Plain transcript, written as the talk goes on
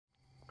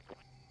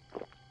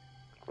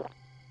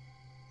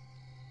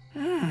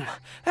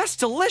That's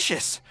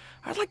delicious!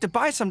 I'd like to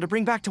buy some to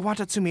bring back to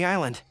Watatsumi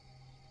Island.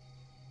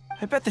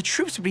 I bet the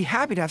troops would be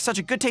happy to have such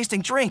a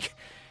good-tasting drink.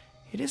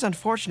 It is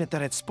unfortunate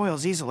that it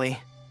spoils easily.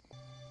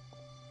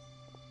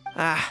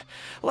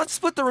 Let's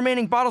split the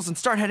remaining bottles and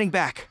start heading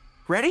back.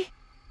 Ready?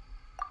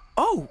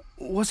 Oh,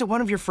 was it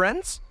one of your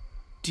friends?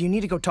 Do you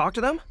need to go talk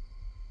to them?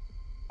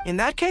 In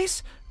that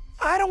case,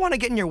 I don't want to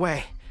get in your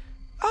way.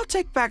 I'll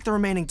take back the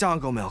remaining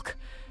Dango milk.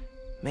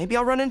 Maybe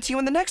I'll run into you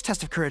in the next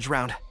Test of Courage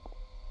round.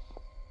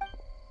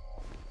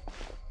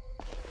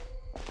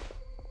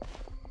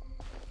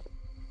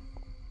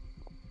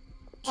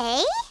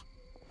 Eh?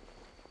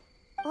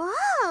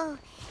 Whoa,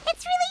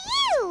 it's really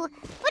you!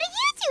 What are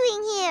you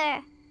doing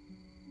here?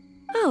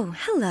 Oh,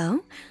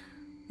 hello.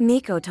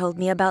 Miko told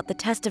me about the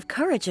Test of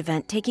Courage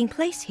event taking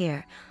place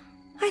here.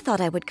 I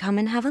thought I would come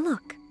and have a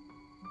look.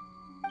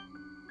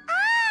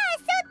 Ah,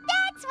 so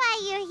that's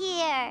why you're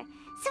here!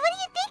 So what do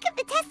you think of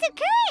the Test of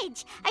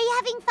Courage? Are you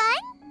having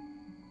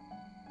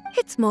fun?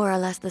 It's more or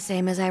less the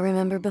same as I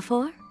remember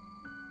before.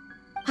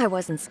 I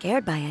wasn't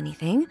scared by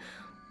anything,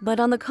 but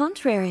on the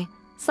contrary,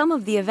 some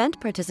of the event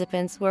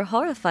participants were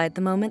horrified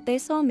the moment they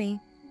saw me.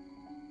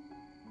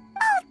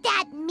 Oh,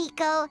 that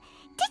Miko!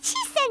 Did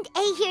she send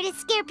A here to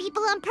scare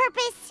people on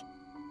purpose?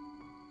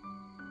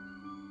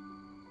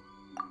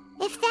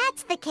 If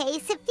that's the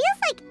case, it feels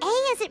like A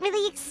isn't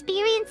really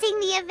experiencing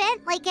the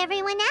event like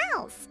everyone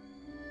else.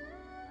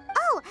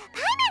 Oh,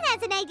 Paimon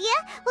has an idea.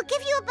 We'll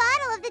give you a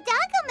bottle of the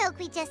Dango milk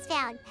we just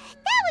found.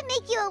 That would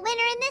make you a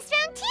winner in this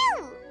round,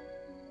 too.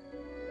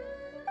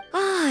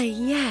 Ah,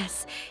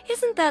 yes.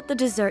 Isn't that the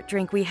dessert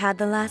drink we had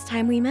the last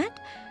time we met?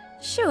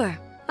 Sure,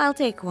 I'll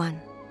take one.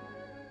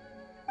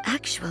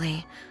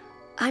 Actually,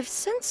 I've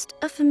sensed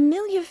a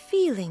familiar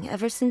feeling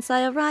ever since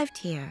I arrived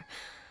here.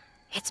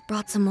 It's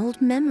brought some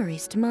old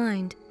memories to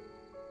mind.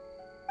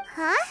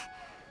 Huh?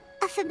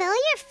 A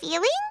familiar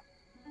feeling?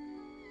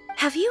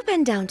 Have you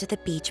been down to the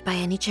beach by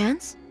any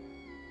chance?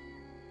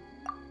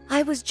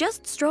 I was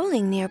just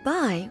strolling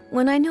nearby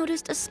when I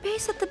noticed a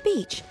space at the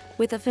beach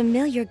with a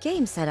familiar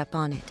game set up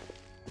on it.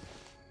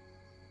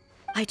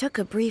 I took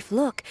a brief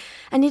look,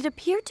 and it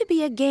appeared to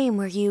be a game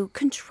where you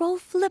control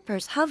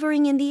flippers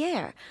hovering in the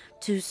air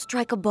to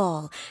strike a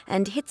ball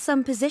and hit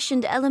some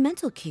positioned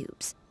elemental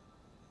cubes.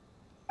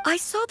 I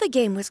saw the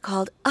game was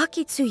called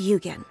Akitsu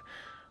Yugen.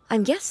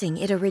 I'm guessing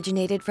it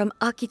originated from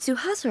Akitsu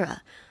Hazura.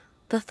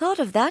 The thought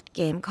of that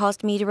game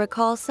caused me to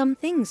recall some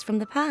things from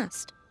the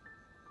past.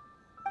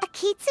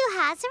 Akitsu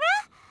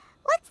Hazura?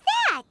 What's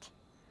that?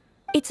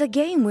 It's a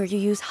game where you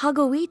use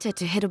Hagoita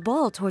to hit a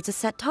ball towards a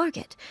set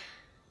target.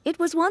 It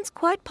was once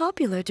quite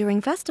popular during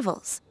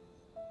festivals.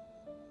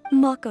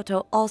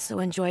 Makoto also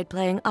enjoyed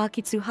playing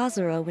Akitsu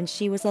Hazura when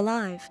she was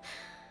alive.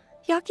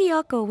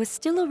 Yakiako was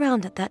still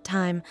around at that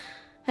time,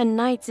 and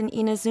nights in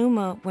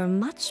Inazuma were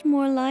much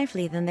more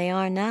lively than they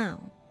are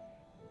now.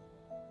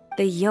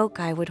 The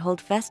yokai would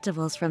hold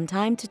festivals from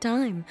time to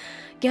time,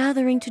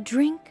 gathering to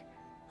drink,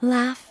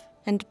 laugh,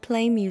 and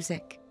play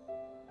music.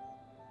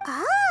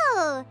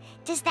 Oh,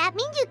 does that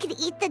mean you could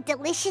eat the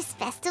delicious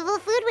festival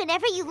food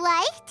whenever you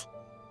liked?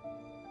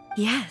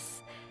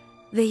 Yes.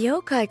 The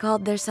yokai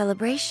called their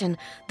celebration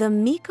the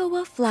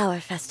Mikowa Flower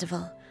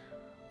Festival.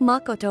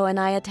 Makoto and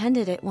I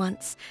attended it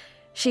once.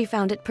 She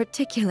found it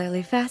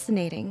particularly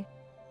fascinating.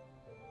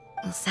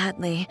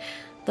 Sadly,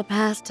 the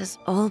past has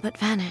all but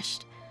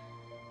vanished.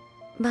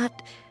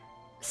 But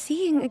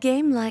seeing a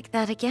game like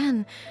that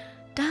again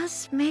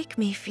does make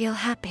me feel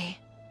happy.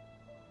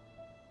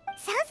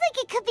 Sounds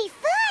like it could be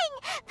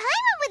fun!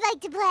 Paimon would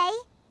like to play!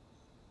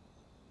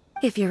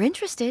 If you're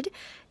interested,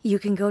 you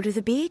can go to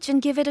the beach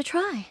and give it a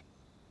try.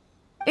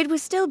 It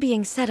was still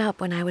being set up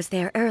when I was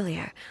there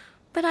earlier,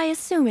 but I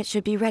assume it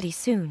should be ready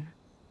soon.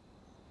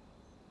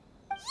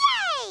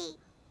 Yay!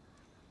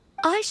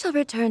 I shall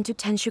return to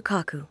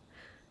Tenshukaku.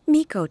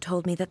 Miko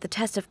told me that the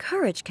Test of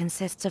Courage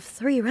consists of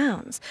 3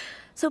 rounds,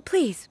 so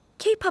please,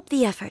 keep up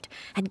the effort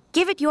and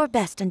give it your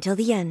best until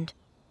the end.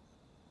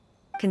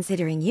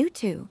 Considering you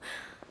two,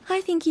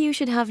 I think you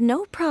should have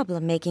no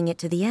problem making it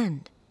to the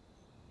end.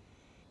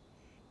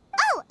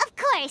 Oh, of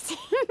course!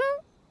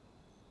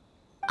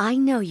 I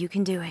know you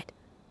can do it.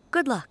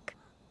 Good luck.